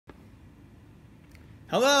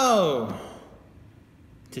Hello!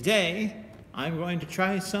 Today I'm going to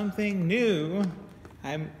try something new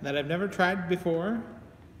that I've never tried before.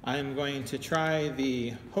 I'm going to try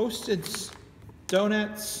the Hostess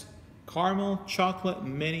Donettes Caramel Chocolate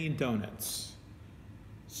Mini Donuts.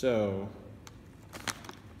 So,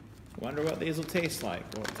 wonder what these will taste like.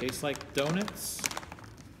 Will it taste like donuts?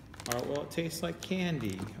 Or will it taste like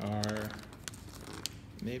candy? Or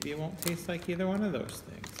maybe it won't taste like either one of those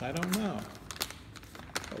things. I don't know.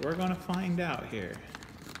 But we're going to find out here.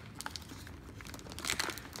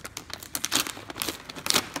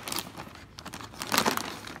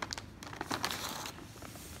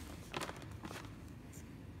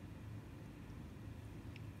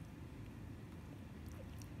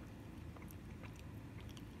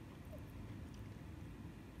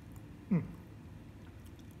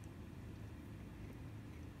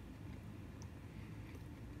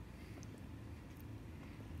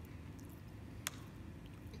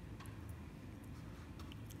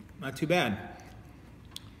 Not too bad.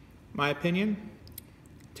 My opinion,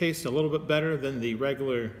 tastes a little bit better than the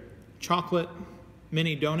regular chocolate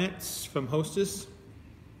mini donuts from Hostess.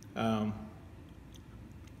 I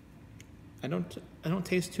don't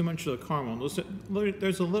taste too much of the caramel.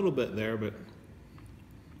 There's a little bit there, but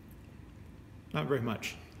not very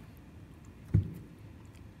much.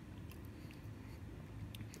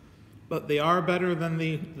 But they are better than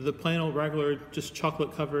the plain old regular just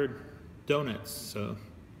chocolate covered donuts. So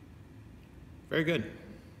very good.